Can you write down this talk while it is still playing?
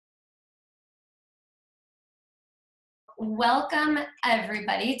welcome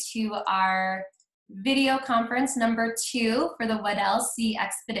everybody to our video conference number 2 for the Weddell Sea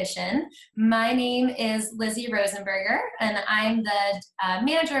Expedition. My name is Lizzie Rosenberger, and I'm the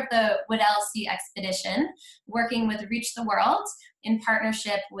manager of the Weddell Sea Expedition, working with Reach the World in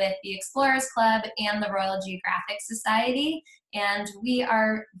partnership with the Explorers Club and the Royal Geographic Society. And we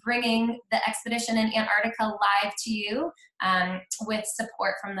are bringing the expedition in Antarctica live to you with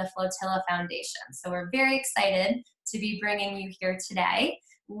support from the Flotilla Foundation. So we're very excited to be bringing you here today.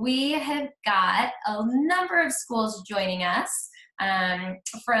 We have got a number of schools joining us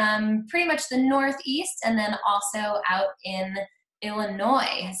from pretty much the Northeast and then also out in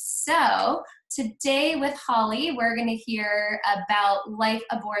Illinois. So today with Holly, we're going to hear about life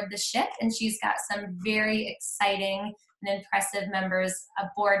aboard the ship, and she's got some very exciting and impressive members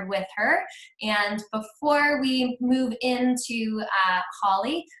aboard with her. And before we move into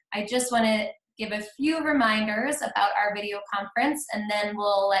Holly, I just want to give a few reminders about our video conference, and then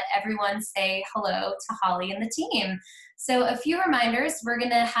we'll let everyone say hello to Holly and the team. So a few reminders: we're going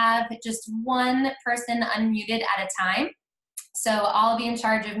to have just one person unmuted at a time. So I'll be in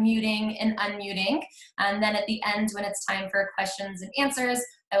charge of muting and unmuting. And then at the end, when it's time for questions and answers,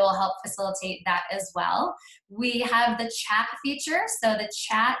 I will help facilitate that as well. We have the chat feature. So the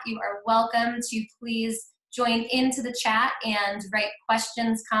chat, you are welcome to please join into the chat and write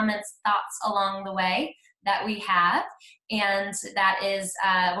questions, comments, thoughts along the way that we have. And that is,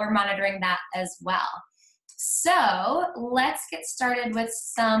 we're monitoring that as well. So let's get started with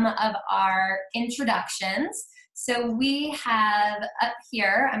some of our introductions. So we have up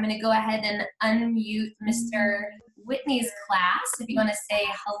here, I'm going to go ahead and unmute Mr. Whitney's class. If you want to say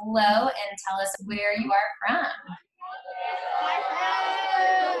hello and tell us where you are from.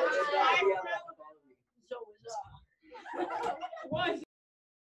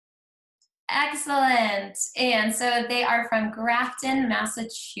 Excellent. And so they are from Grafton,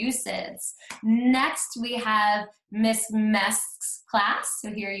 Massachusetts. Next, we have Miss Mesk's class.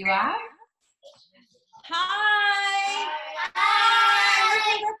 So here you are. Hi.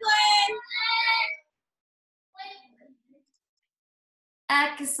 Hi.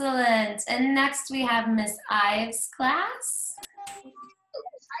 Excellent. And next we have Miss Ives' class.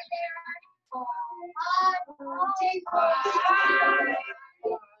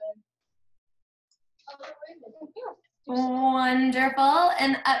 Wonderful.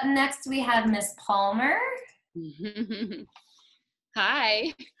 And up next we have Miss Palmer.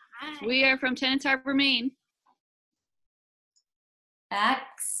 Hi. We are from Tenants Harbor, Maine.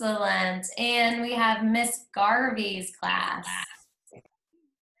 Excellent. And we have Miss Garvey's class. Where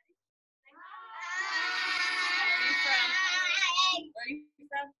are you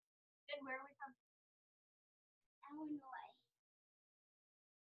from? Where are we from?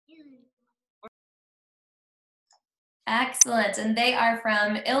 Excellent. And they are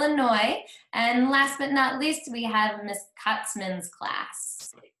from Illinois. And last but not least, we have Miss Kutzman's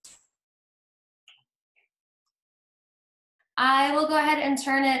class. I will go ahead and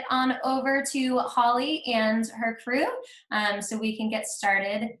turn it on over to Holly and her crew so we can get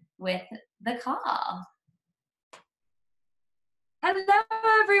started with the call. Hello,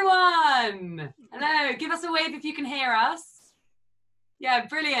 everyone. Hello. Give us a wave if you can hear us. Yeah,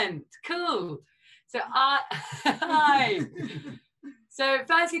 brilliant. Cool. So, hi. So,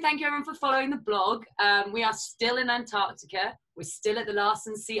 firstly, thank you, everyone, for following the blog. We are still in Antarctica. We're still at the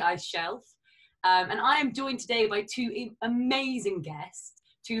Larsen Sea Ice Shelf. And I am joined today by two amazing guests,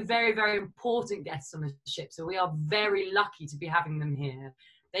 two very, very important guests on the ship. So we are very lucky to be having them here.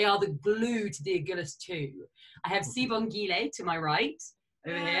 They are the glue to the Agulhas II. I have Sibongile to my right,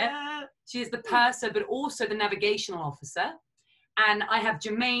 over here. She is the purser, but also the navigational officer. And I have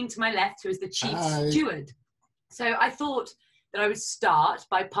Jermaine to my left, who is the Chief Steward. So I thought that I would start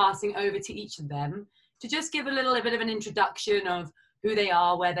by passing over to each of them to just give a little bit of an introduction of who they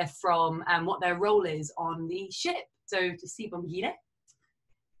are, where they're from, and what their role is on the ship. So to Sibongile.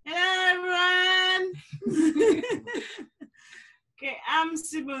 Hello, everyone. Okay, I'm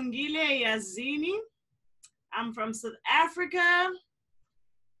Sibongile Azini. I'm from South Africa.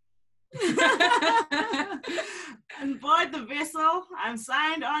 On board the vessel, I'm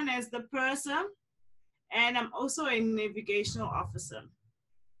signed on as the purser, and I'm also a navigational officer.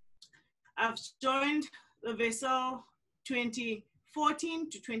 I've joined the vessel 2014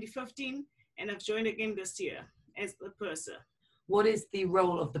 to 2015, and I've joined again this year as the purser. What is the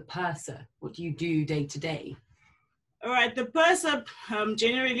role of the purser? What do you do day to day? All right, the purser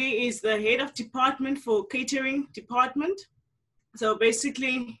generally is the head of department for catering department. So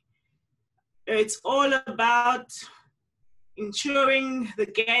basically, it's all about ensuring the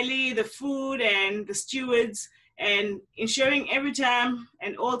galley, the food, and the stewards and ensuring every time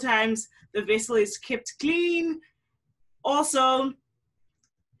and all times the vessel is kept clean. Also,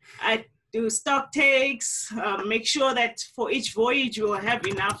 I do stock takes, make sure that for each voyage we will have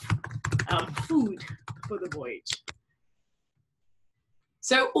enough food for the voyage.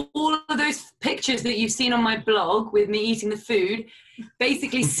 So all of those pictures that you've seen on my blog with me eating the food,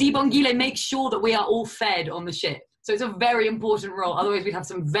 basically Sibongile makes sure that we are all fed on the ship. So it's a very important role. Otherwise we'd have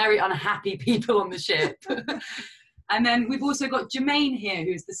some very unhappy people on the ship. And then we've also got Jermaine here,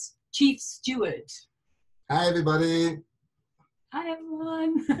 who's the Chief Steward. Hi, everybody. Hi,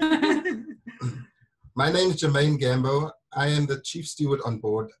 everyone. My name is Jermaine Gambo. I am the Chief Steward on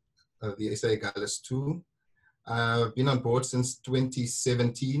board the SA Agulhas II. I've been on board since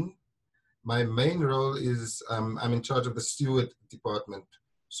 2017. My main role is I'm in charge of the steward department.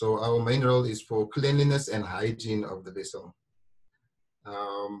 So our main role is for cleanliness and hygiene of the vessel.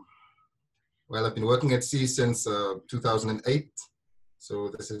 Well, I've been working at sea since 2008. So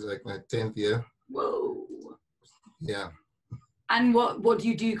this is like my 10th year. Whoa. Yeah. And what do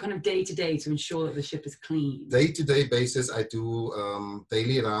you do kind of day to day to ensure that the ship is clean? Day-to-day basis, I do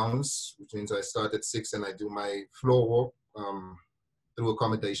daily rounds, which means I start at 6 and I do my floor walk through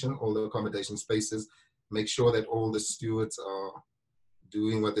accommodation, all the accommodation spaces, make sure that all the stewards are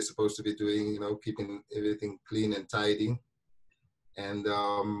doing what they're supposed to be doing, you know, keeping everything clean and tidy. And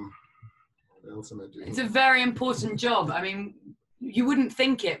what else am I doing? It's a very important job. I mean, you wouldn't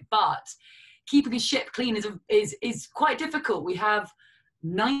think it, but keeping a ship clean is quite difficult. We have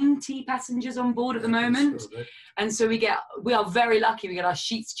 90 passengers on board at the moment. Sure, right? And so we are very lucky. We get our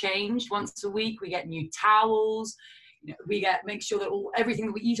sheets changed once a week. We get new towels. You know, make sure that everything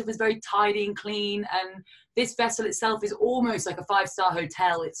that we eat off is very tidy and clean. And this vessel itself is almost like a 5-star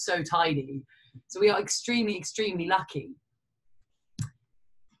hotel. It's so tidy. So we are extremely, extremely lucky.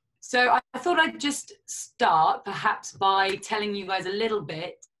 So I thought I'd just start perhaps by telling you guys a little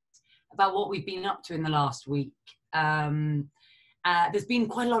bit about what we've been up to in the last week. There's been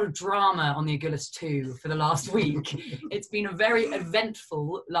quite a lot of drama on the Agulhas II for the last week. It's been a very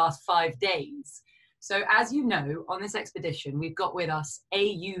eventful last 5 days. So as you know, on this expedition, we've got with us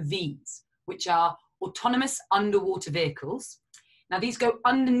AUVs, which are autonomous underwater vehicles. Now these go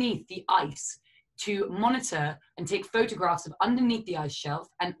underneath the ice to monitor and take photographs of underneath the ice shelf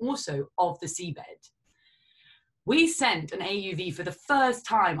and also of the seabed. We sent an AUV for the first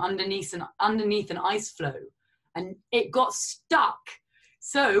time underneath an ice floe, and it got stuck.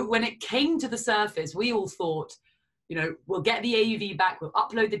 So when it came to the surface, we all thought, you know, we'll get the AUV back, we'll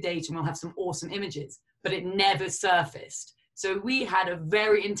upload the data, and we'll have some awesome images. But it never surfaced. So we had a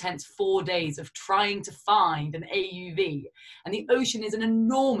very intense 4 days of trying to find an AUV, and the ocean is an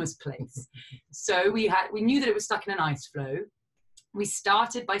enormous place. So we knew that it was stuck in an ice floe. We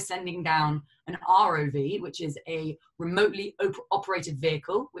started by sending down an ROV, which is a remotely operated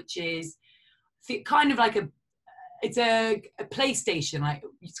vehicle, which is kind of like it's a PlayStation. Like,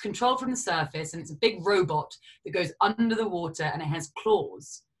 it's controlled from the surface, and it's a big robot that goes under the water, and it has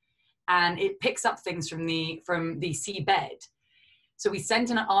claws, and it picks up things from the seabed. So we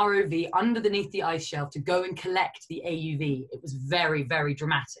sent an ROV underneath the ice shelf to go and collect the AUV. It was very, very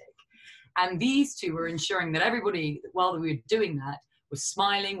dramatic. And these two were ensuring that everybody, while we were doing that, was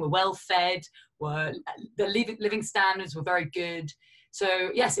smiling, were well fed, the living standards were very good.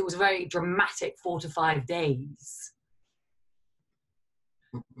 So yes, it was a very dramatic 4 to 5 days.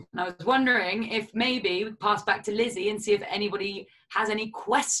 And I was wondering if maybe we'd pass back to Lizzie and see if anybody has any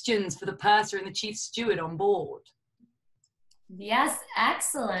questions for the purser and the chief steward on board. Yes,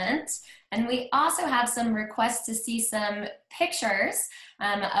 excellent. And we also have some requests to see some pictures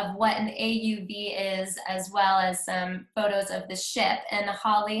of what an AUV is, as well as some photos of the ship. And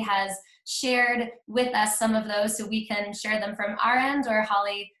Holly has shared with us some of those, so we can share them from our end, or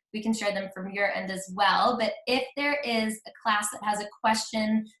Holly, we can share them from your end as well. But if there is a class that has a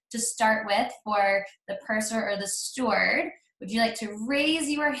question to start with for the purser or the steward, would you like to raise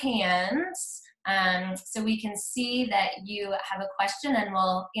your hands? So we can see that you have a question, and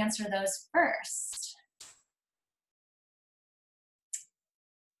we'll answer those first.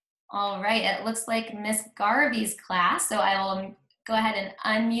 All right, it looks like Miss Garvey's class, so I will go ahead and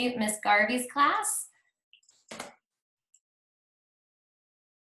unmute Miss Garvey's class.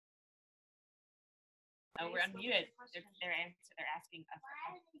 Oh, we're unmuted. They're asking us.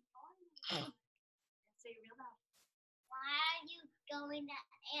 Why are you going to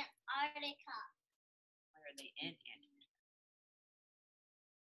Antarctica? Where are they in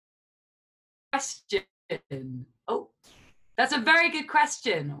Antarctica? Question. Oh, that's a very good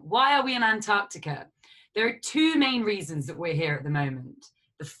question. Why are we in Antarctica? There are two main reasons that we're here at the moment.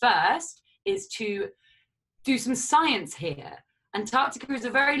 The first is to do some science here. Antarctica is a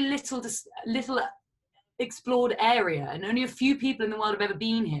very little explored area, and only a few people in the world have ever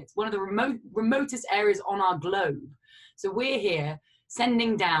been here. It's one of the remotest areas on our globe. So we're here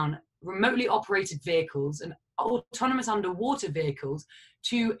sending down remotely operated vehicles and autonomous underwater vehicles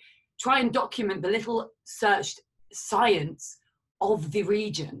to try and document the little searched science of the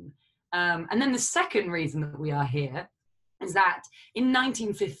region. And then the second reason that we are here is that in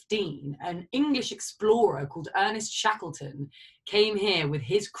 1915, an English explorer called Ernest Shackleton came here with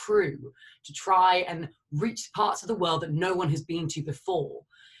his crew to try and reach parts of the world that no one has been to before.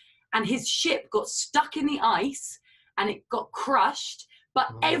 And his ship got stuck in the ice and it got crushed,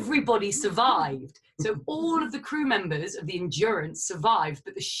 but everybody survived. So all of the crew members of the Endurance survived,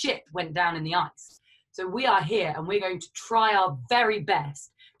 but the ship went down in the ice. So we are here and we're going to try our very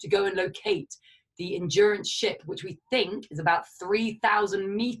best to go and locate the Endurance ship, which we think is about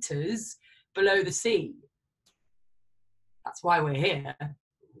 3,000 meters below the sea. That's why we're here.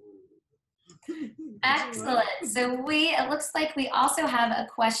 Excellent. So it looks like we also have a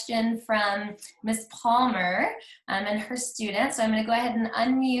question from Miss Palmer and her student. So I'm going to go ahead and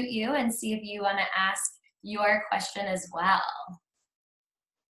unmute you and see if you want to ask your question as well.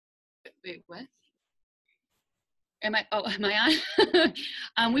 Wait, what? Am I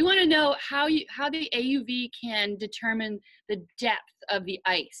on? We want to know how the AUV can determine the depth of the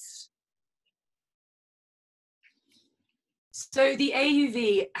ice. So the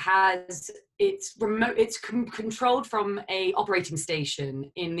AUV it's controlled from a operating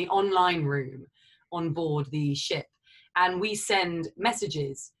station in the online room on board the ship, and we send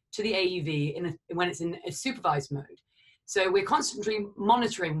messages to the AUV when it's in a supervised mode. So we're constantly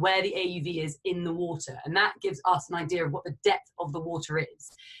monitoring where the AUV is in the water, and that gives us an idea of what the depth of the water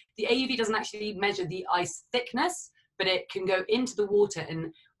is. The AUV doesn't actually measure the ice thickness, but it can go into the water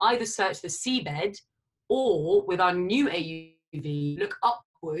and either search the seabed, or with our new AUV, look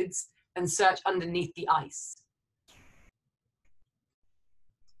upwards and search underneath the ice.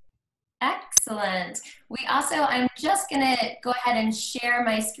 Excellent. I'm just going to go ahead and share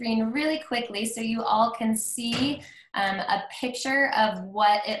my screen really quickly so you all can see a picture of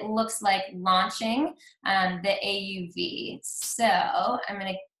what it looks like launching the AUV. So I'm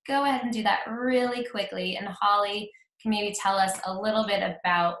going to go ahead and do that really quickly, and Holly can maybe tell us a little bit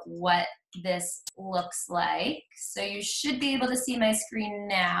about what this looks like. So you should be able to see my screen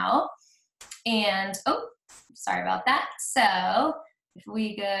now. And, oh, sorry about that. So if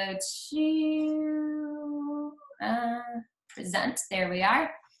we go to present, there we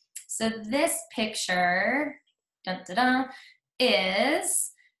are. So this picture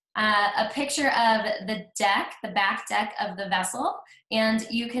is a picture of the deck, the back deck of the vessel, and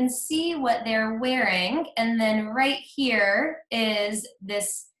you can see what they're wearing. And then right here is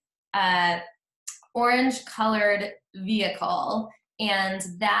this orange colored vehicle, and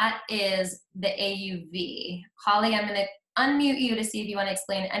that is the AUV. Holly, I'm going to unmute you to see if you want to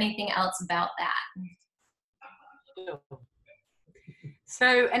explain anything else about that.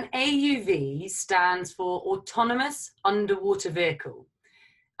 So an AUV stands for Autonomous Underwater Vehicle.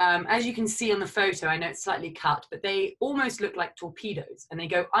 As you can see on the photo, I know it's slightly cut, but they almost look like torpedoes, and they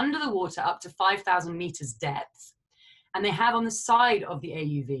go under the water up to 5,000 meters depth. And they have on the side of the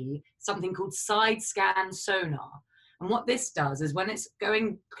AUV something called side scan sonar. And what this does is when it's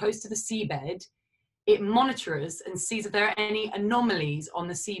going close to the seabed, it monitors and sees if there are any anomalies on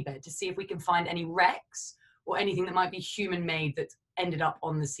the seabed to see if we can find any wrecks or anything that might be human-made that's ended up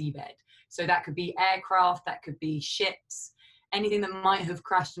on the seabed. So that could be aircraft, that could be ships, anything that might have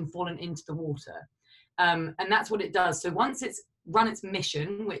crashed and fallen into the water. And that's what it does. So once it's run its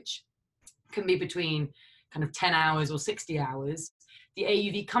mission, which can be between kind of 10 hours or 60 hours, the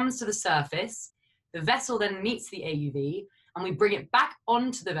AUV comes to the surface, the vessel then meets the AUV, and we bring it back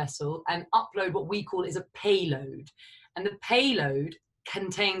onto the vessel and upload what we call is a payload. And the payload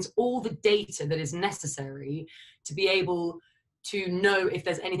contains all the data that is necessary to be able to know if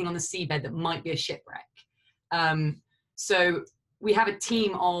there's anything on the seabed that might be a shipwreck. So we have a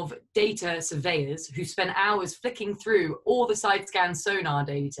team of data surveyors who spend hours flicking through all the side scan sonar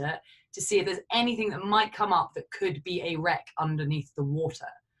data to see if there's anything that might come up that could be a wreck underneath the water.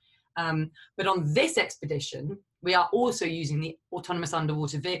 But on this expedition, we are also using the autonomous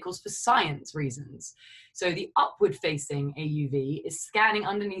underwater vehicles for science reasons. So the upward facing AUV is scanning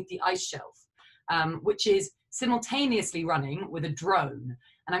underneath the ice shelf, which is simultaneously running with a drone.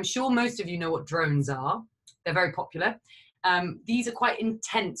 And I'm sure most of you know what drones are. They're very popular. These are quite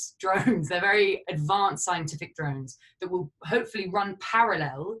intense drones. They're very advanced scientific drones that will hopefully run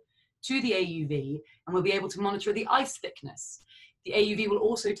parallel to the AUV, and we'll be able to monitor the ice thickness. the AUV will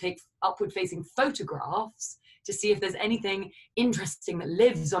also take upward-facing photographs to see if there's anything interesting that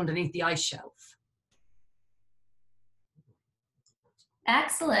lives underneath the ice shelf.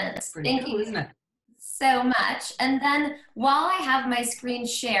 Excellent. Thank Cool, you isn't it? so much. And then while I have my screen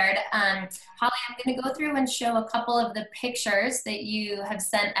shared, Holly, I'm going to go through and show a couple of the pictures that you have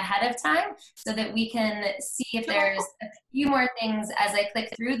sent ahead of time so that we can see if there's a few more things as I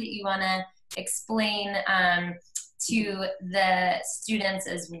click through that you want to explain to the students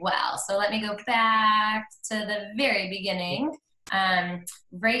as well. So let me go back to the very beginning.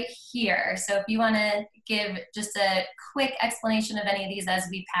 Right here. So if you want to give just a quick explanation of any of these as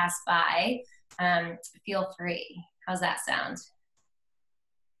we pass by, feel free. How's that sound?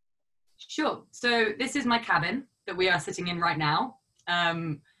 Sure. So this is my cabin that we are sitting in right now.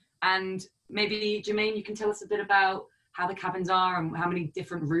 And maybe, Jermaine, you can tell us a bit about how the cabins are and how many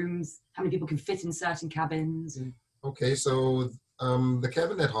different rooms, how many people can fit in certain cabins. And... Okay, so the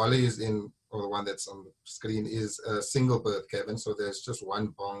cabin that Holly is in, or the one that's on the screen, is a single berth cabin. So there's just one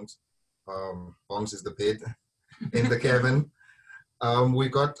bongs. Bongs is the bed in the cabin. We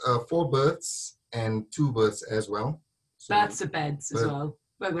got 4 berths and 2 berths as well. So berths are beds as well.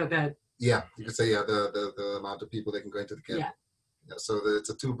 Yeah, you could say, yeah, the amount of people that can go into the cabin. Yeah, so it's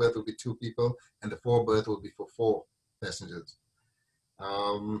a 2 berth will be 2 people, and the 4 berth will be for 4 passengers.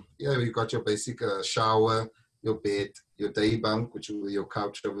 Yeah, you've got your basic shower, your bed, your day bunk, which will be your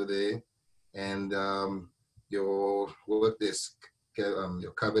couch over there, and your work desk,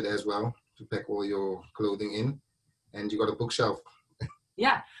 your cupboard as well to pack all your clothing in, and you got a bookshelf.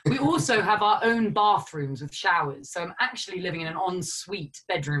 Yeah, we also have our own bathrooms with showers. So I'm actually living in an ensuite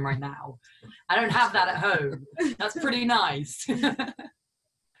bedroom right now. I don't have that at home. That's pretty nice. I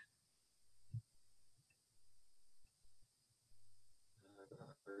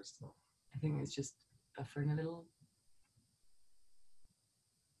think it's just buffering a little.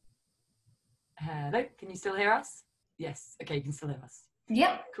 Hello, can you still hear us? Yes, okay, you can still hear us.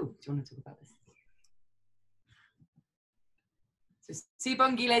 Yep. Cool, do you want to talk about this? So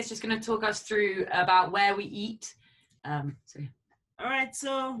Sibongile is just going to talk us through about where we eat. All right,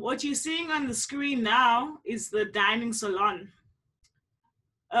 so what you're seeing on the screen now is the dining salon.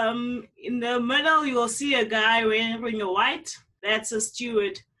 In the middle, you will see a guy wearing a white. That's a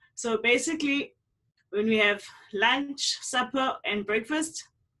steward. So basically, when we have lunch, supper, and breakfast,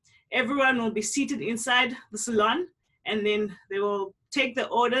 everyone will be seated inside the salon, and then they will take the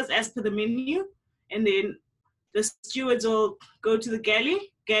orders as per the menu, and then the stewards will go to the galley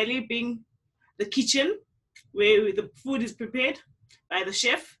being the kitchen where the food is prepared by the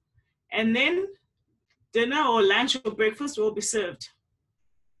chef, and then dinner or lunch or breakfast will be served.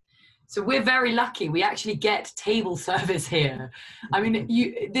 So we're very lucky. We actually get table service here. I mean,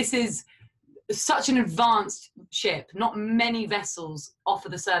 this is such an advanced ship. Not many vessels offer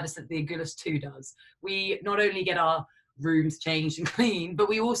the service that the Agulhas II does. We not only get our rooms changed and cleaned, but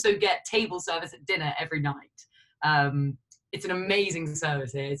we also get table service at dinner every night. It's an amazing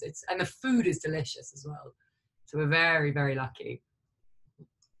service here. And the food is delicious as well. So we're very, very lucky.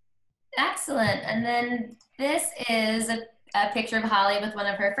 Excellent. And then this is a picture of Holly with one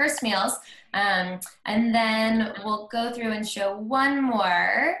of her first meals. And then we'll go through and show one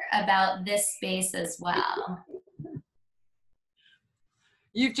more about this space as well.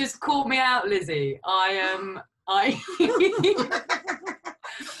 You've just called me out, Lizzie. I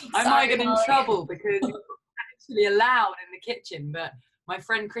might get in trouble because you're actually allowed in the kitchen, but my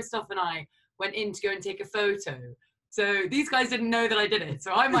friend Christoph and I went in to go and take a photo. So these guys didn't know that I did it,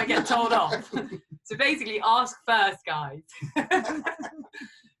 so I might get told off. So basically, ask first, guys.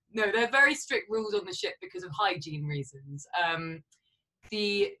 No, there are very strict rules on the ship because of hygiene reasons.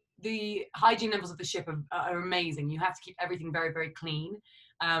 The hygiene levels of the ship are amazing. You have to keep everything very, very clean.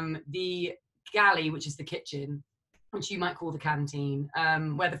 The galley, which is the kitchen, which you might call the canteen,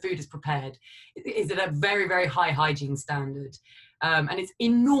 where the food is prepared, is at a very, very high hygiene standard. And it's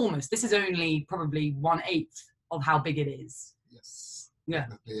enormous. This is only probably 1/8 of how big it is. Yes. Yeah.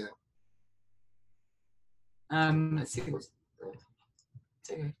 Yeah. Let's see.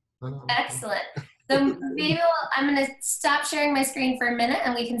 Okay. Excellent. So maybe I'm going to stop sharing my screen for a minute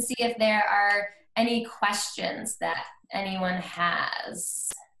and we can see if there are any questions that anyone has.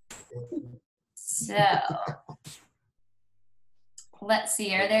 So let's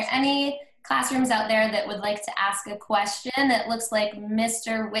see, are there any classrooms out there that would like to ask a question? It looks like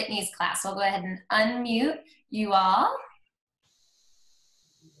Mr. Whitney's class. I'll go ahead and unmute you all.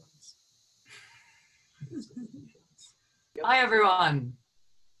 Hi, everyone.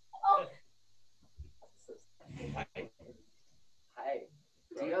 Oh. Hi.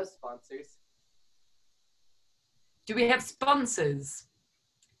 Do you have sponsors? Do we have sponsors?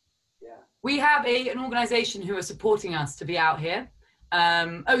 Yeah. We have an organisation who are supporting us to be out here.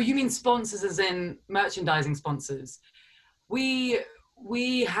 Oh, you mean sponsors as in merchandising sponsors? We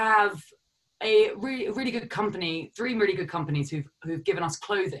have a really good company, 3 really good companies who've given us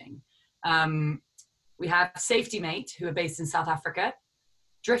clothing. We have Safety Mate, who are based in South Africa,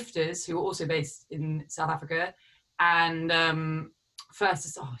 Drifters, who are also based in South Africa, and First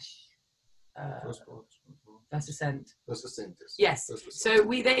Ascent. Yes. So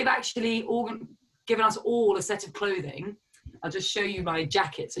they've actually given us all a set of clothing. I'll just show you my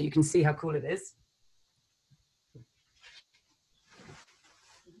jacket so you can see how cool it is.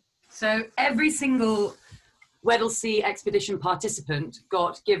 So every single Weddell Sea Expedition participant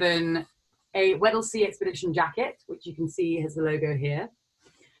got given a Weddell Sea Expedition jacket, which you can see has the logo here.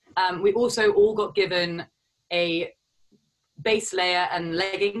 We also all got given a base layer and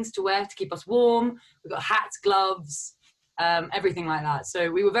leggings to wear to keep us warm. We got hats, gloves, everything like that. So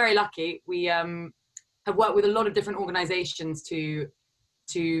we were very lucky. We have worked with a lot of different organizations to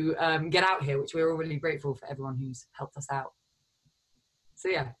get out here, which we're all really grateful for everyone who's helped us out. So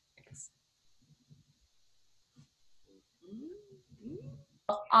yeah, I guess.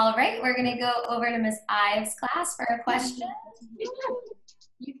 All right, we're gonna go over to Miss Ives' class for a question. You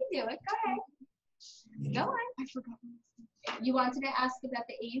can do it, go ahead. Go on. I forgot. You wanted to ask about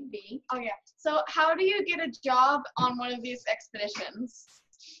the AUV. Oh yeah. So how do you get a job on one of these expeditions?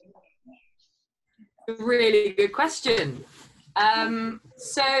 Really good question.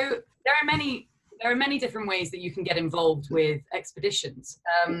 So there are many different ways that you can get involved with expeditions.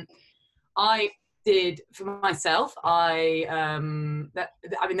 I did for myself. There's.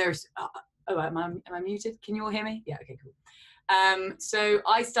 Oh, am I muted? Can you all hear me? Yeah. Okay. Cool. So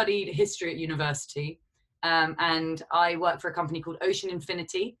I studied history at university. And I work for a company called Ocean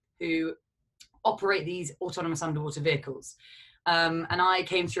Infinity, who operate these autonomous underwater vehicles. And I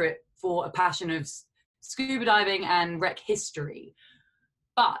came through it for a passion of scuba diving and wreck history.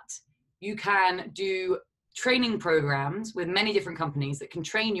 But you can do training programs with many different companies that can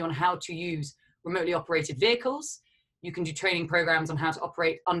train you on how to use remotely operated vehicles. You can do training programs on how to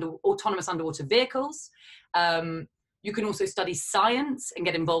operate autonomous underwater vehicles. You can also study science and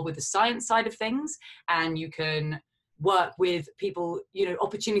get involved with the science side of things. And you can work with people, you know,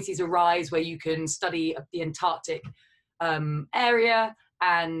 opportunities arise where you can study the Antarctic area,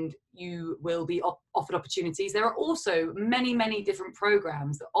 and you will be offered opportunities. There are also many, many different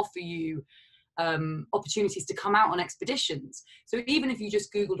programs that offer you opportunities to come out on expeditions. So even if you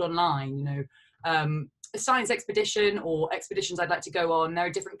just Googled online, you know, a science expedition or expeditions I'd like to go on, there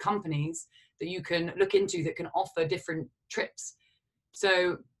are different companies that you can look into that can offer different trips.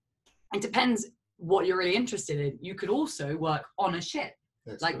 So it depends what you're really interested in. You could also work on a ship.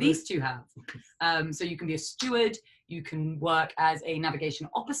 That's like correct. These two have. So you can be a steward, you can work as a navigation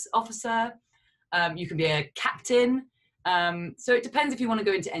officer, you can be a captain. So it depends if you want to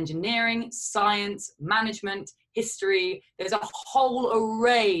go into engineering, science, management, history. There's a whole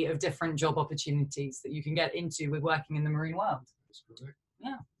array of different job opportunities that you can get into with working in the marine world. That's correct.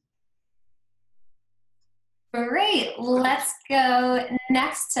 Yeah. Great. Let's go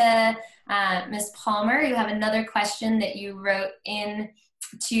next to Ms. Palmer. You have another question that you wrote in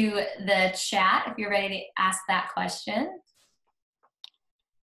to the chat, if you're ready to ask that question.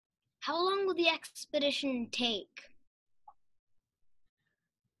 How long will the expedition take?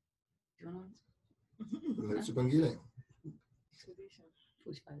 Sibongile.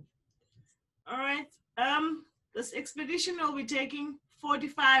 All right. This expedition will be taking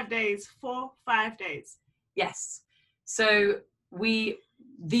 45 days, 5 days. Yes. So the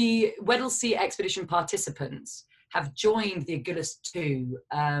Weddell Sea Expedition participants have joined the Agulhas II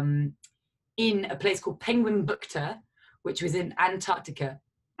in a place called Penguin Bukta, which was in Antarctica.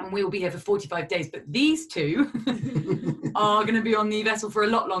 And we will be here for 45 days. But these two are going to be on the vessel for a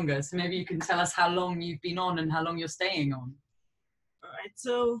lot longer. So maybe you can tell us how long you've been on and how long you're staying on. All right.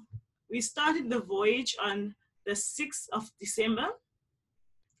 So we started the voyage on the 6th of December.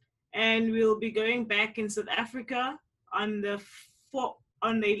 And we'll be going back in South Africa on the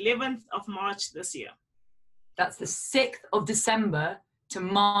 11th of March this year. That's the 6th of December to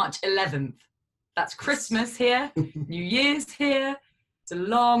March 11th. That's Christmas here, New Year's here. It's a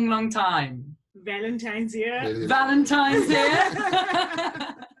long, long time. Valentine's here. Valentine's here.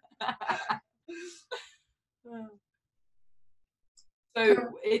 So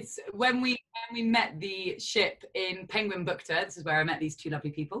it's when we met the ship in Penguin Bukta. This is where I met these two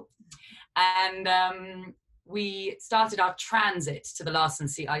lovely people, and we started our transit to the Larsen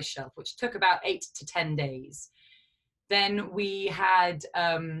Sea ice shelf, which took about 8 to 10 days. Then we have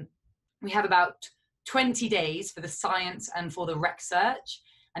about 20 days for the science and for the rec search,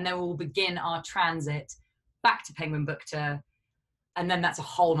 and then we'll begin our transit back to Penguin Bukta, and then that's a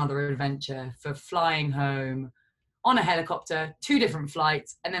whole nother adventure for flying home on a helicopter, 2 different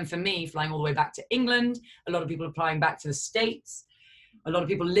flights, and then for me, flying all the way back to England. A lot of people are flying back to the States. A lot of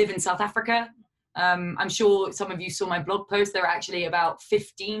people live in South Africa. I'm sure some of you saw my blog post. There are actually about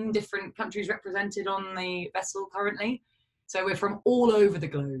 15 different countries represented on the vessel currently. So we're from all over the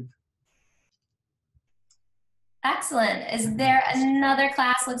globe. Excellent. Is there another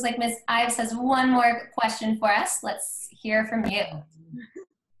class? Looks like Ms. Ives has one more question for us. Let's hear from you.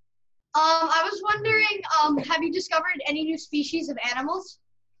 I was wondering, have you discovered any new species of animals?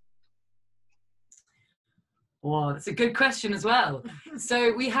 Well, that's a good question as well.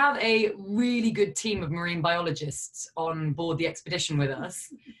 So we have a really good team of marine biologists on board the expedition with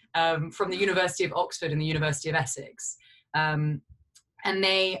us, from the University of Oxford and the University of Essex. And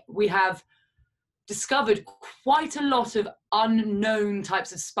we have discovered quite a lot of unknown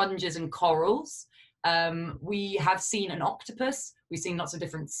types of sponges and corals. We have seen an octopus, we've seen lots of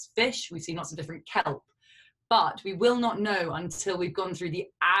different fish, we've seen lots of different kelp. But we will not know until we've gone through the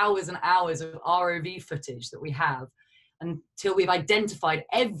hours and hours of ROV footage that we have, until we've identified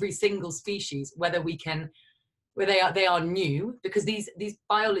every single species, whether they are new, because these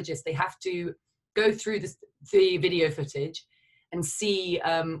biologists, they have to go through the video footage and see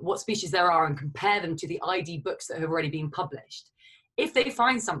what species there are and compare them to the ID books that have already been published. If they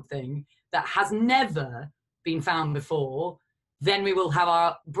find something that has never been found before, then we will have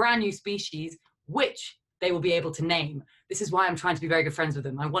our brand new species, which they will be able to name. This is why I'm trying to be very good friends with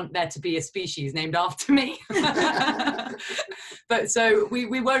them. I want there to be a species named after me. But so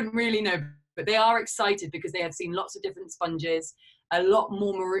we won't really know, but they are excited because they have seen lots of different sponges, a lot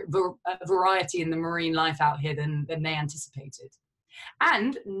more variety in the marine life out here than they anticipated.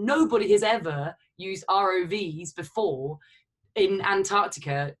 And nobody has ever used ROVs before in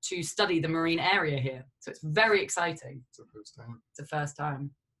Antarctica to study the marine area here. So it's very exciting. It's the first time. It's the first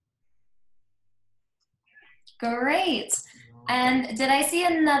time. Great. And did I see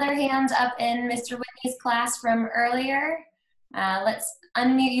another hand up in Mr. Whitney's class from earlier? Let's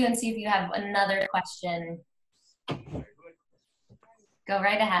unmute you and see if you have another question. Go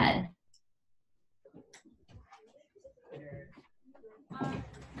right ahead.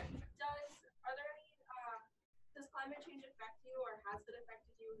 Does climate change affect you, or has it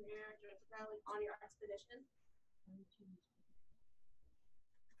affected you here on your expedition?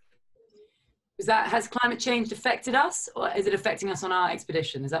 Has climate change affected us, or is it affecting us on our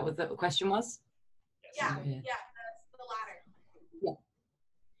expedition? Is that what the question was? Yeah, that's the latter. Yeah.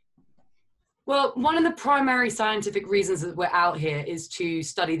 Well, one of the primary scientific reasons that we're out here is to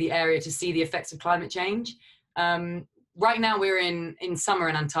study the area to see the effects of climate change. Right now we're in summer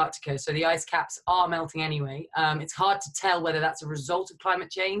in Antarctica, so the ice caps are melting anyway. It's hard to tell whether that's a result of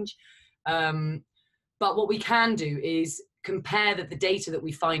climate change. But what we can do is compare the data that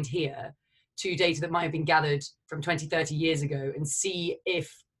we find here to data that might have been gathered from 20, 30 years ago and see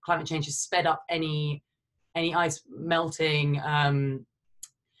if climate change has sped up any ice melting.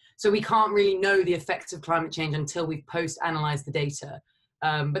 So we can't really know the effects of climate change until we've post-analyzed the data.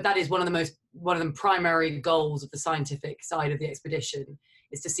 But that is one of the primary goals of the scientific side of the expedition,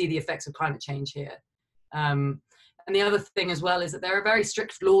 is to see the effects of climate change here. And the other thing as well is that there are very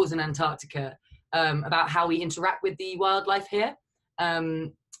strict laws in Antarctica about how we interact with the wildlife here.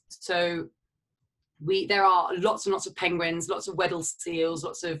 So there are lots and lots of penguins, lots of Weddell seals,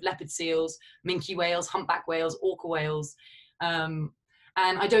 lots of leopard seals, minke whales, humpback whales, orca whales.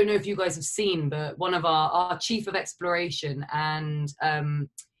 And I don't know if you guys have seen, but one of our chief of exploration and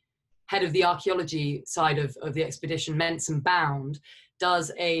head of the archaeology side of the expedition, Menson Bound,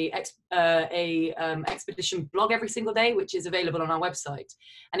 does a expedition blog every single day, which is available on our website.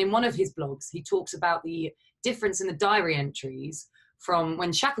 And in one of his blogs, he talks about the difference in the diary entries from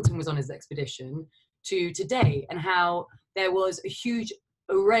when Shackleton was on his expedition to today, and how there was a huge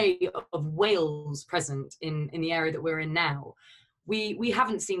array of whales present in the area that we're in now. We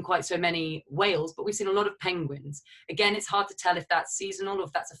haven't seen quite so many whales, but we've seen a lot of penguins. Again, it's hard to tell if that's seasonal or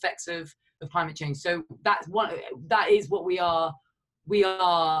if that's effects of climate change. So that is what we are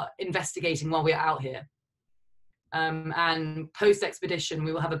investigating while we're out here. And post-expedition,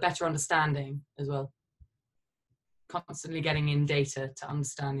 we will have a better understanding as well. Constantly getting in data to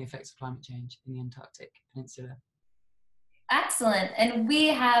understand the effects of climate change in the Antarctic Peninsula. Excellent. And we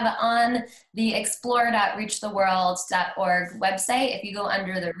have on the explore.reachtheworld.org website, if you go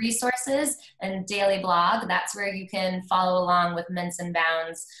under the resources and daily blog, that's where you can follow along with Menson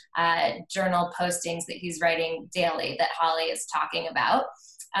Bound's journal postings that he's writing daily that Holly is talking about.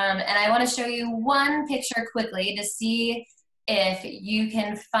 And I want to show you one picture quickly to see if you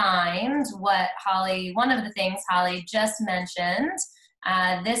can find what one of the things Holly just mentioned.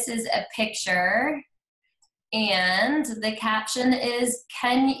 This is a picture, and the caption is,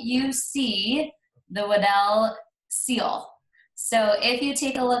 "Can you see the Weddell seal?" So if you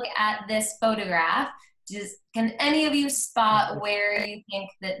take a look at this photograph, can any of you spot where you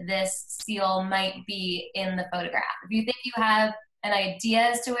think that this seal might be in the photograph? If you think you have an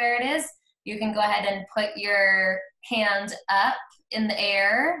idea as to where it is, you can go ahead and put your hand up in the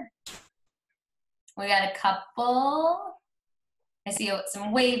air. We got a couple. I see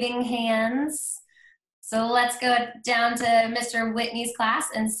some waving hands. So let's go down to Mr. Whitney's class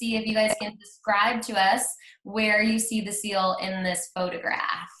and see if you guys can describe to us where you see the seal in this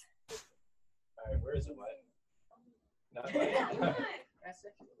photograph. All right, where is it? Not wet.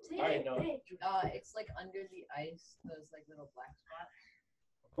 I know. It's like under the ice, those like little black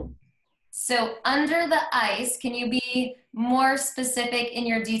spots. So under the ice, can you be more specific in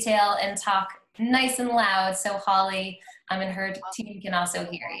your detail and talk nice and loud so Holly and her team can also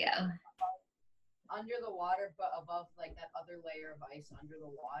hear you? Under the water, but above like that other layer of ice under the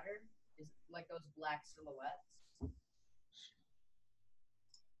water is like those black silhouettes.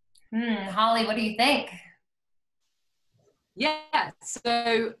 Holly, what do you think? Yeah,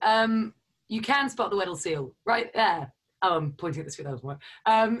 so you can spot the Weddell seal right there. Oh, I'm pointing at this with those more.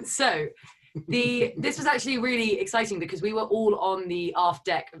 So this was actually really exciting because we were all on the aft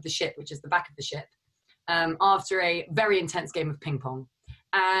deck of the ship, which is the back of the ship, after a very intense game of ping pong.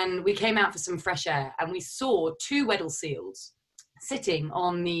 And we came out for some fresh air and we saw 2 Weddell seals sitting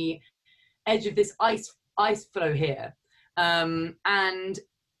on the edge of this ice floe here. And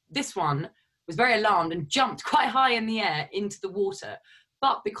this one was very alarmed and jumped quite high in the air into the water.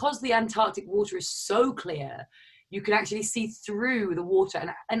 But because the Antarctic water is so clear, you can actually see through the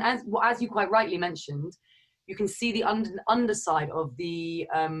water. And as you quite rightly mentioned, you can see the underside of the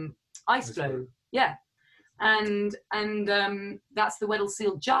ice floe. Yeah. And that's the Weddell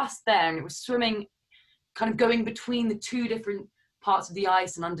seal just there. And it was swimming, kind of going between the 2 different parts of the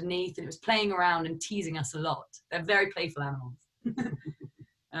ice and underneath. And it was playing around and teasing us a lot. They're very playful animals.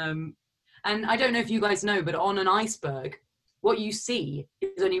 And I don't know if you guys know, but on an iceberg, what you see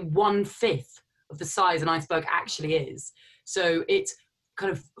is only 1/5 of the size an iceberg actually is. So it's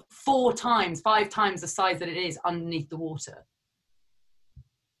kind of 4 times, 5 times the size that it is underneath the water.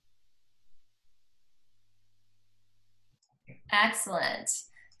 Excellent.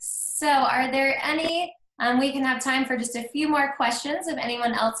 So are there any, we can have time for just a few more questions if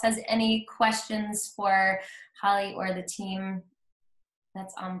anyone else has any questions for Holly or the team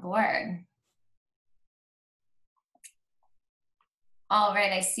that's on board. All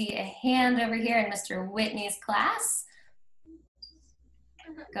right, I see a hand over here in Mr. Whitney's class.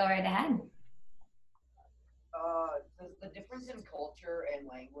 Go right ahead. Does the difference in culture and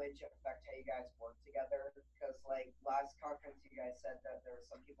language affect how you guys work together? Because like last conference, you guys said that there were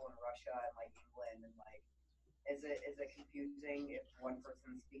some people in Russia and like England, and like, is it confusing if one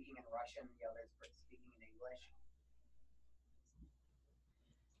person's speaking in Russian and the other's speaking in English?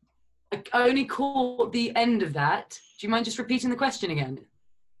 I only caught the end of that. Do you mind just repeating the question again?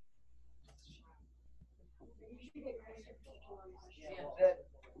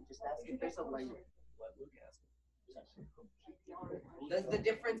 Does the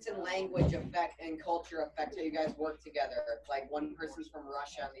difference in language and culture affect how you guys work together? Like one person's from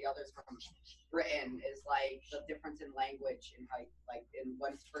Russia and the other's from Britain, is like the difference in language and how, like, in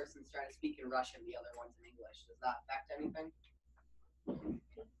one person's trying to speak in Russian, the other one's in English. Does that affect anything?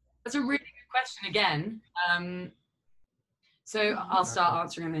 That's a really good question again. So I'll start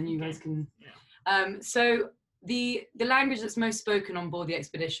answering and then you guys can. So the language that's most spoken on board the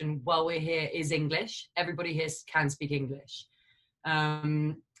expedition while we're here is English. Everybody here can speak English.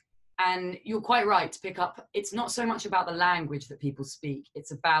 And you're quite right to pick up, it's not so much about the language that people speak,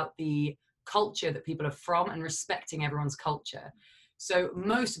 it's about the culture that people are from and respecting everyone's culture. So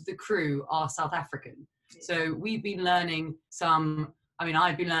most of the crew are South African. So we've been learning some,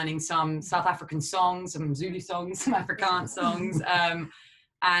 I've been learning some South African songs, some Zulu songs, some Afrikaans songs.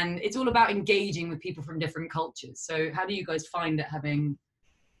 And it's all about engaging with people from different cultures. So how do you guys find it having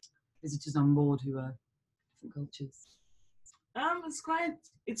visitors on board who are different cultures?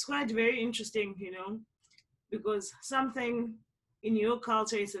 It's quite very interesting, you know, because something in your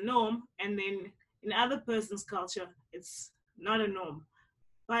culture is a norm, and then in other person's culture, it's not a norm.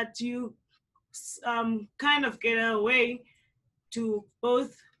 But you kind of get a way to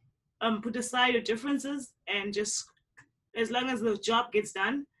both put aside your differences and just, as long as the job gets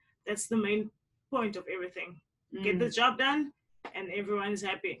done, that's the main point of everything. Get the job done, and everyone is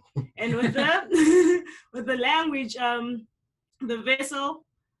happy. And with the with the language, the vessel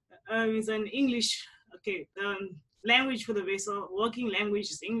is an English. Okay, the language for the vessel, working language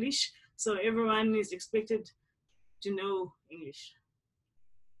is English, so everyone is expected to know English.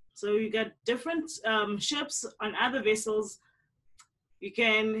 So you got different ships on other vessels. You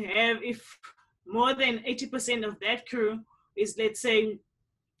can have, if more than 80% of that crew is, let's say,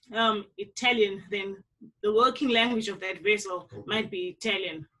 Italian, then the working language of that vessel might be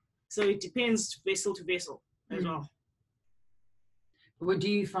Italian. So it depends vessel to vessel as well. What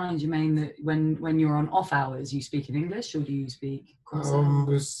do you find, Jermaine, that when you're on off hours, you speak in English, or do you speak?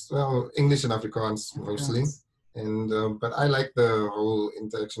 Well, English and Afrikaans mostly. And but I like the whole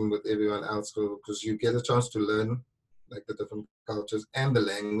interaction with everyone else because you get a chance to learn like the different cultures and the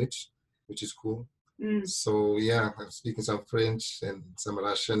language, which is cool. So yeah, I'm speaking some French and some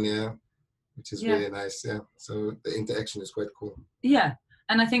Russian, which is really nice. Yeah, so the interaction is quite cool. Yeah,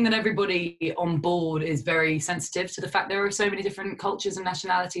 and I think that everybody on board is very sensitive to the fact there are so many different cultures and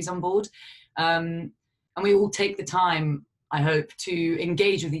nationalities on board, and we all take the time, I hope, to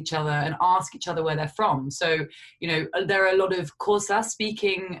engage with each other and ask each other where they're from. So, you know, there are a lot of Xhosa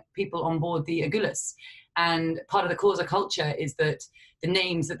speaking people on board the Agulhas, and part of the Xhosa culture is that the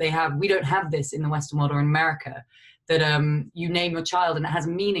names that they have, we don't have this in the Western world or in America, that you name your child and it has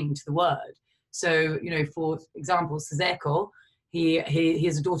meaning to the word. So, you know, for example, Sezeko, he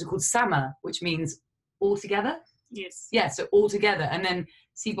has a daughter called Sama, which means all together. Yes. Yeah, so all together. And then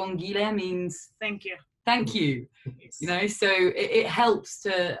Sibongile means thank you. Thank you. Yes. You know, so it helps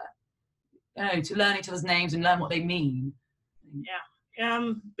to, you know, to learn each other's names and learn what they mean. Yeah.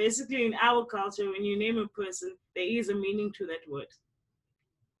 Basically, in our culture, when you name a person, there is a meaning to that word,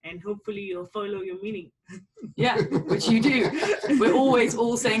 and hopefully you'll follow your meaning. Yeah, which you do. We're always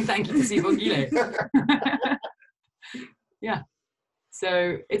all saying thank you to Sibongile. Yeah.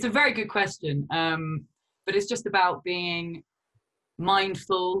 So it's a very good question, but it's just about being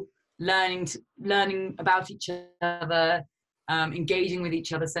mindful, learning about each other, engaging with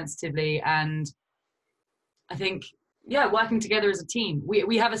each other sensitively, and I think, yeah, working together as a team.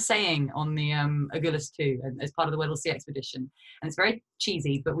 We have a saying on the Agulhas II as part of the Weddell Sea Expedition, and it's very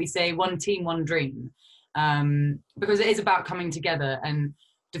cheesy, but we say one team, one dream, because it is about coming together and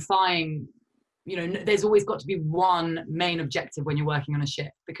defying, you know, there's always got to be one main objective when you're working on a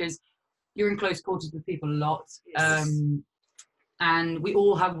ship, because you're in close quarters with people a lot. Yes. And we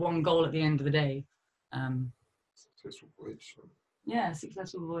all have one goal at the end of the day. Successful voyage. Yeah,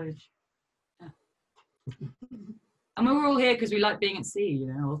 successful voyage. Yeah. And we're all here because we like being at sea, you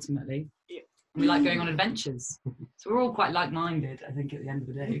know, ultimately. Yeah. And we like going on adventures. So we're all quite like-minded, I think, at the end of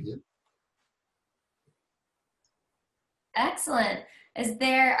the day. Yeah. Excellent. Are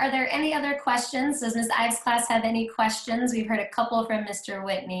there any other questions? Does Ms. Ives' class have any questions? We've heard a couple from Mr.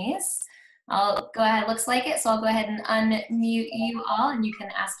 Whitney's. I'll go ahead, looks like it, so I'll go ahead and unmute you all and you can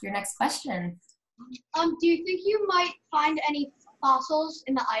ask your next question. Do you think you might find any fossils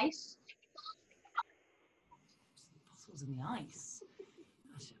in the ice? Fossils in the ice?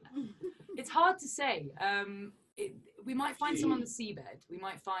 It's hard to say. We might find some on the seabed. We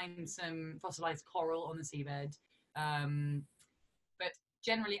might find some fossilized coral on the seabed. But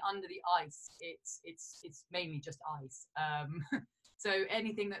generally under the ice, it's mainly just ice. So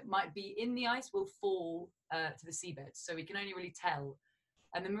anything that might be in the ice will fall to the seabed. So we can only really tell.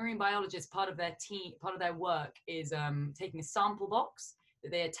 And the marine biologists, part of their work is taking a sample box that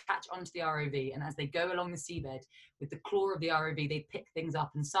they attach onto the ROV, and as they go along the seabed with the claw of the ROV, they pick things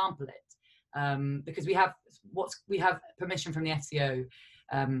up and sample it. Because we have permission from the FCO.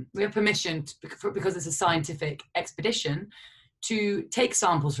 We have permission because it's a scientific expedition to take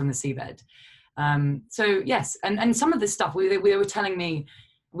samples from the seabed. So yes, and some of this stuff they were telling me,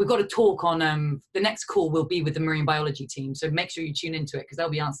 we've got a talk on the next call will be with the marine biology team, so make sure you tune into it because they'll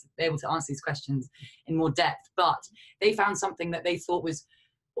be able to answer these questions in more depth. But they found something that they thought was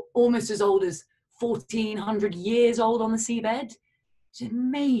almost as old as 1,400 years old on the seabed. It's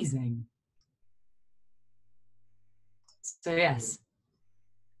amazing. So yes.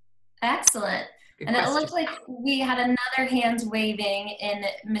 Excellent. And it looks like we had another hand waving in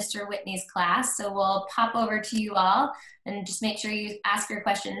Mr. Whitney's class, so we'll pop over to you all and just make sure you ask your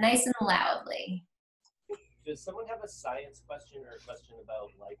question nice and loudly. Does someone have a science question or a question about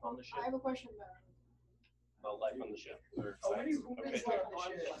life on the ship? I have a question about life on the ship. Or science.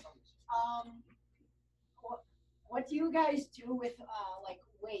 What do you guys do with like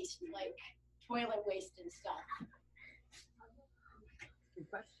waste, like toilet waste and stuff? Good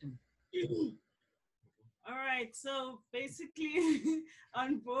question. All right, so basically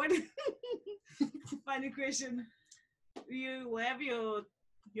on board, funny question. you have your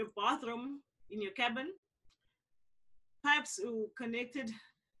bathroom in your cabin. Pipes are connected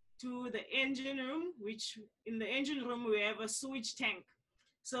to the engine room, which in the engine room we have a sewage tank.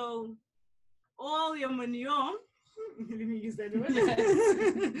 So all your manure, let me use that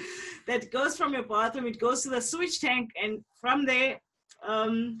word, that goes from your bathroom, it goes to the sewage tank, and from there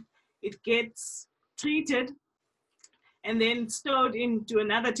it gets treated and then stored into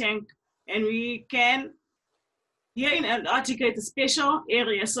another tank. And we can, here in Antarctica, it's a special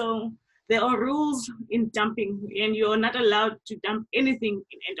area, so there are rules in dumping, and you're not allowed to dump anything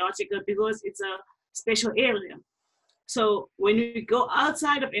in Antarctica because it's a special area. So when we go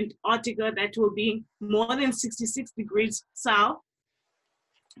outside of Antarctica, that will be more than 66 degrees south,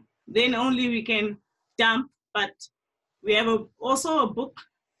 then only we can dump. But we have also a book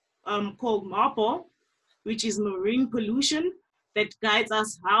called MARPOL, which is marine pollution, that guides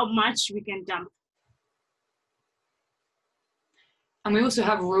us how much we can dump. And we also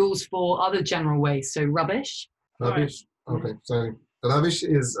have rules for other general waste, so rubbish. Rubbish, okay, so rubbish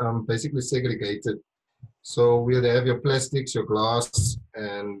is basically segregated. So we'll have your plastics, your glass,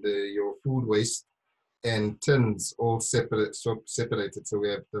 and your food waste, and tins all separated. So we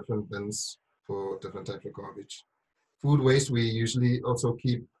have different bins for different types of garbage. Food waste we usually also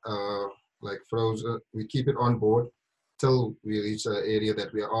keep like frozen. We keep it on board till we reach an area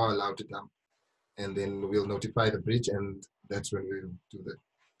that we are allowed to dump, and then we'll notify the bridge, and that's when we'll do the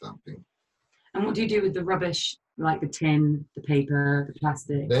dumping. And what do you do with the rubbish, like the tin, the paper, the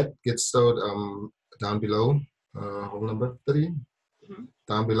plastic? That gets stored down below, hole number 3,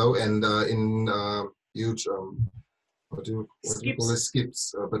 down below, and in huge, what do you call it,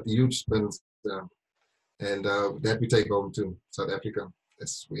 skips, but huge bins, and that we take home to South Africa.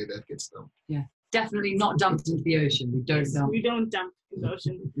 That's where that gets dumped. Yeah, definitely not dumped into the ocean. We don't dump. We don't dump in the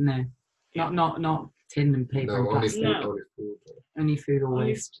ocean. No, not tin and paper and plastic. Only food or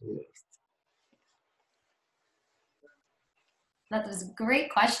waste. That was a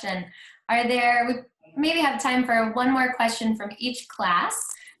great question. We maybe have time for one more question from each class.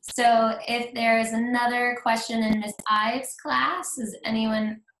 So if there is another question in Ms. Ives' class, is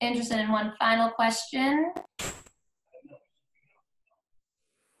anyone interested in one final question?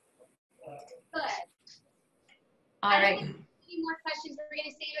 Good. All right. Any more questions? We're going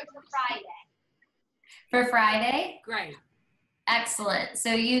to save it for Friday. For Friday? Great. Excellent.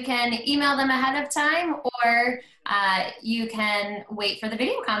 So you can email them ahead of time, or you can wait for the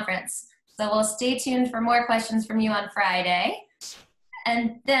video conference. So we'll stay tuned for more questions from you on Friday.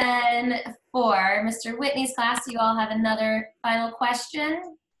 And then for Mr. Whitney's class, you all have another final question?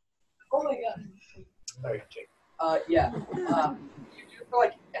 Oh my God. Sorry, Jake. Yeah. You do for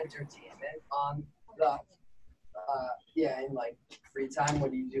like entertainment on the, in like free time.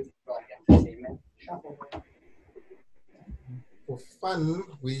 What do you do for like entertainment? For fun,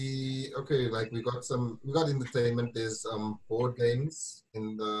 we got entertainment. There's board games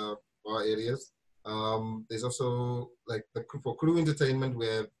in the bar areas. There's also like for crew entertainment, we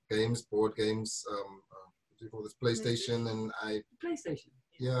have games, board games. What do you call this? PlayStation and PlayStation.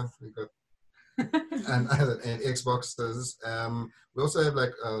 Yeah, we got and Xboxes. We also have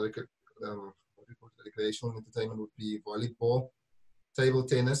like what do you call it? Recreational entertainment would be volleyball, table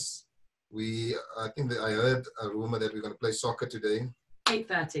tennis. I think that I heard a rumor that we're going to play soccer today.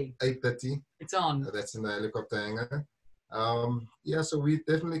 8:30. 8:30. It's on. That's in the helicopter hangar. Yeah, so we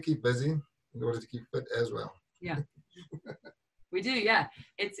definitely keep busy in order to keep fit as well. Yeah. We do, yeah.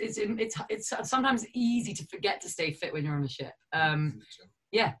 It's sometimes easy to forget to stay fit when you're on a ship.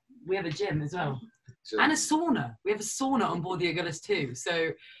 Yeah, we have a gym as well. And a sauna. We have a sauna on board the Agulhas II.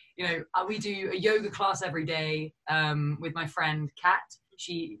 So, you know, we do a yoga class every day with my friend Kat.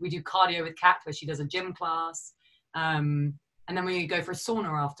 We do cardio with Kat, where she does a gym class. And then we go for a sauna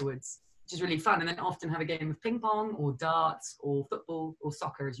afterwards, which is really fun. And then often have a game of ping pong or darts or football or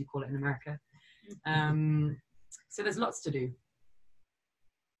soccer, as you call it in America. So there's lots to do.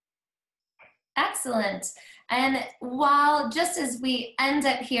 Excellent. And just as we end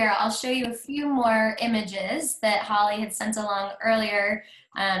up here, I'll show you a few more images that Holly had sent along earlier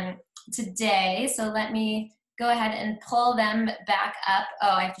today. So let me go ahead and pull them back up.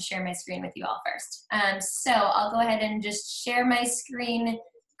 Oh, I have to share my screen with you all first. So I'll go ahead and just share my screen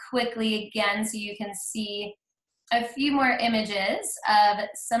quickly again so you can see a few more images of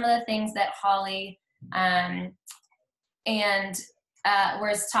some of the things that Holly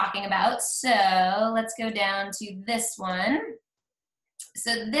was talking about. So let's go down to this one.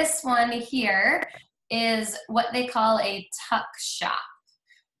 So this one here is what they call a tuck shop.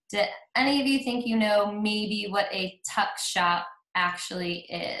 Do any of you think you know maybe what a tuck shop actually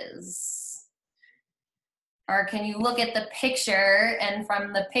is? Or can you look at the picture and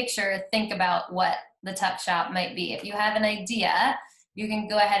from the picture think about what the tuck shop might be? If you have an idea, you can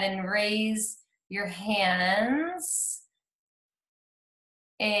go ahead and raise your hands.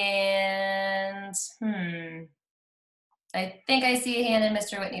 And I think I see a hand in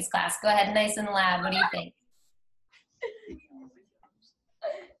Mr. Whitney's class. Go ahead, nice and loud. What do you think?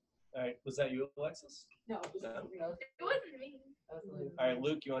 All right, was that you, Alexis? No, it wasn't me. All right,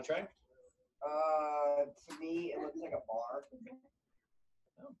 Luke, you want to try? To me, it looks like a bar.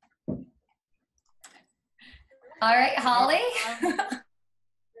 All right, Holly.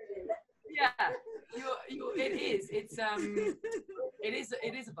 Yeah, it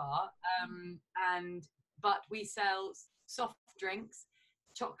is a bar, but we sell soft drinks,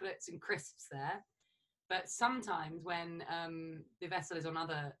 chocolates and crisps there. But sometimes when the vessel is on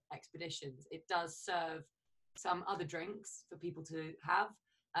other expeditions, it does serve some other drinks for people to have.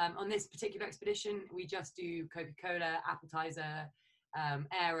 On this particular expedition, we just do Coca-Cola, appetizer,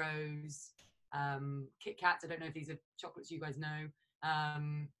 Aeros, Kit Kats. I don't know if these are chocolates you guys know.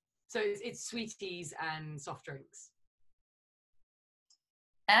 So it's sweeties and soft drinks.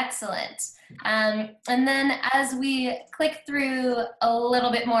 Excellent. And then as we click through a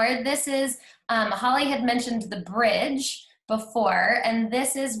little bit more, this is, Holly had mentioned the bridge before, and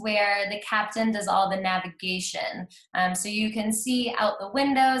this is where the captain does all the navigation. So you can see out the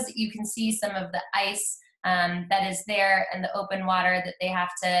windows, you can see some of the ice that is there and the open water that they have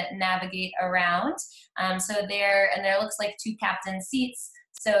to navigate around. So there looks like 2 captain seats.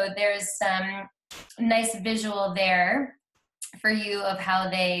 So there's some nice visual there for you of how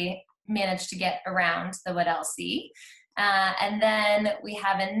they managed to get around the Weddell Sea. And then we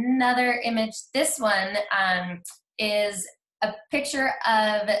have another image. This one is a picture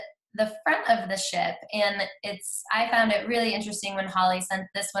of the front of the ship, and I found it really interesting when Holly sent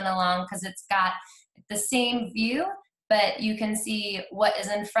this one along because it's got the same view, but you can see what is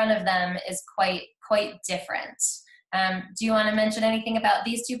in front of them is quite different. Do you want to mention anything about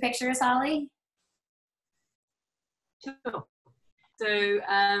these 2 pictures, Holly? Sure. So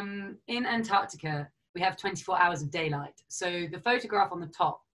in Antarctica, we have 24 hours of daylight. So the photograph on the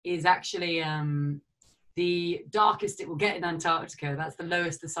top is actually the darkest it will get in Antarctica. That's the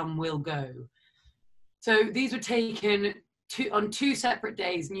lowest the sun will go. So these were taken on 2 separate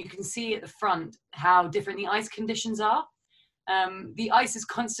days, and you can see at the front how different the ice conditions are. The ice is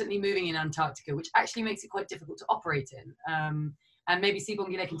constantly moving in Antarctica, which actually makes it quite difficult to operate in. And maybe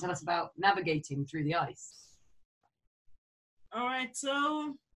Sibongile can tell us about navigating through the ice. All right,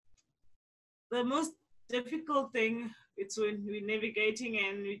 so the most difficult thing is when we're navigating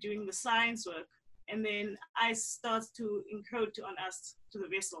and we're doing the science work, and then ice starts to encroach on us, to the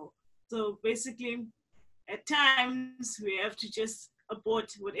vessel. So basically, at times, we have to just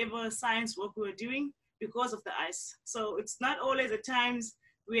abort whatever science work we're doing because of the ice. So it's not always at times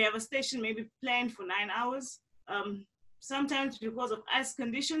we have a station maybe planned for 9 hours. Sometimes because of ice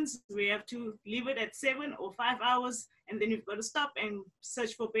conditions, we have to leave it at 7 or 5 hours, and then we've got to stop and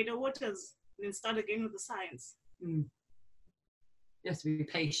search for better waters and then start again with the science. You have to be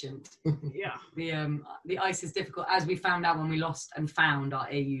patient. Yeah. The ice is difficult, as we found out when we lost and found our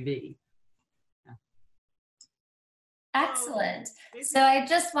AUV. Yeah. Excellent. So I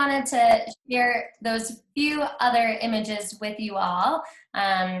just wanted to share those few other images with you all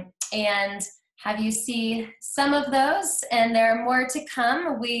and have you see some of those, and there are more to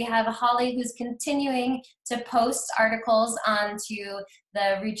come. We have Holly who's continuing to post articles onto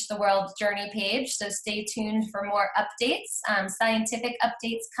the Reach the World Journey page, so stay tuned for more updates, scientific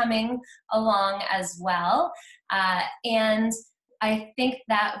updates coming along as well. And I think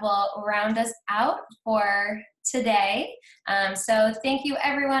that will round us out for today. So thank you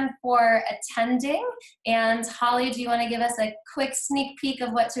everyone for attending. And Holly, do you want to give us a quick sneak peek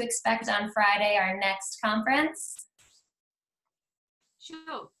of what to expect on Friday, our next conference?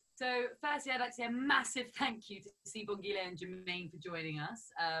 Sure. So firstly, I'd like to say a massive thank you to Sibongile and Jermaine for joining us.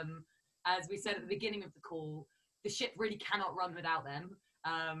 As we said at the beginning of the call, the ship really cannot run without them.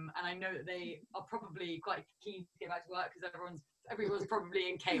 And I know that they are probably quite keen to get back to work because everyone's probably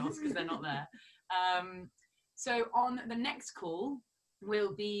in chaos because they're not there. So on the next call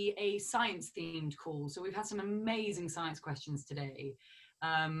will be a science-themed call. So we've had some amazing science questions today.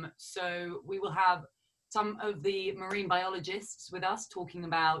 So we will have some of the marine biologists with us talking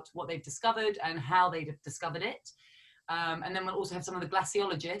about what they've discovered and how they've discovered it. And then we'll also have some of the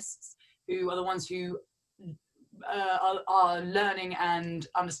glaciologists who are the ones who are learning and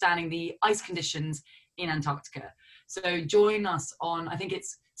understanding the ice conditions in Antarctica. So join us on, I think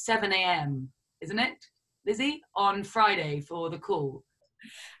it's 7 a.m., isn't it, Lizzie? On Friday for the call.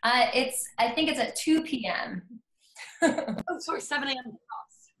 I think it's at 2 p.m. Oh, sorry, 7 a.m. for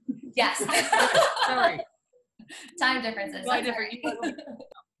us. Yes. Sorry. Time differences. Quite different.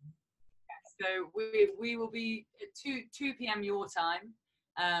 So we will be at 2 p.m. your time.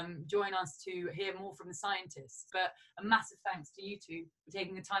 Join us to hear more from the scientists. But a massive thanks to you two for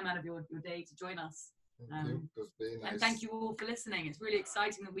taking the time out of your day to join us. Thank you. It was very nice. And thank you all for listening. It's really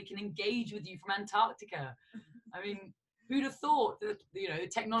exciting that we can engage with you from Antarctica. I mean, who'd have thought that, you know,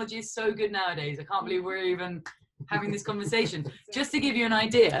 technology is so good nowadays. I can't believe we're even having this conversation. Just to give you an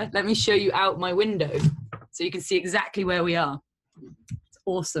idea, let me show you out my window so you can see exactly where we are. It's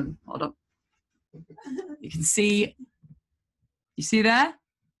awesome. Hold on. You can see, you see there?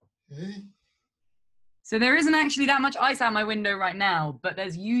 Hey. So there isn't actually that much ice out my window right now, but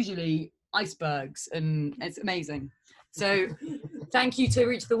there's usually icebergs, and it's amazing. So thank you to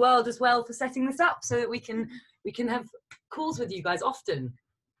Reach the World as well for setting this up so that we can have calls with you guys often.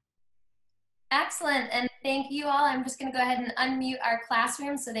 Excellent, and thank you all. I'm just going to go ahead and unmute our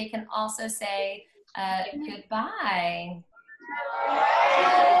classroom so they can also say goodbye.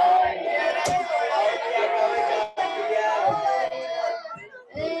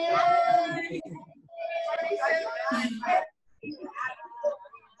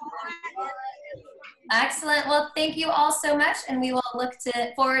 Excellent. Well, thank you all so much, and we will look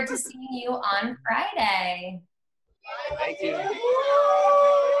forward to seeing you on Friday. Thank you.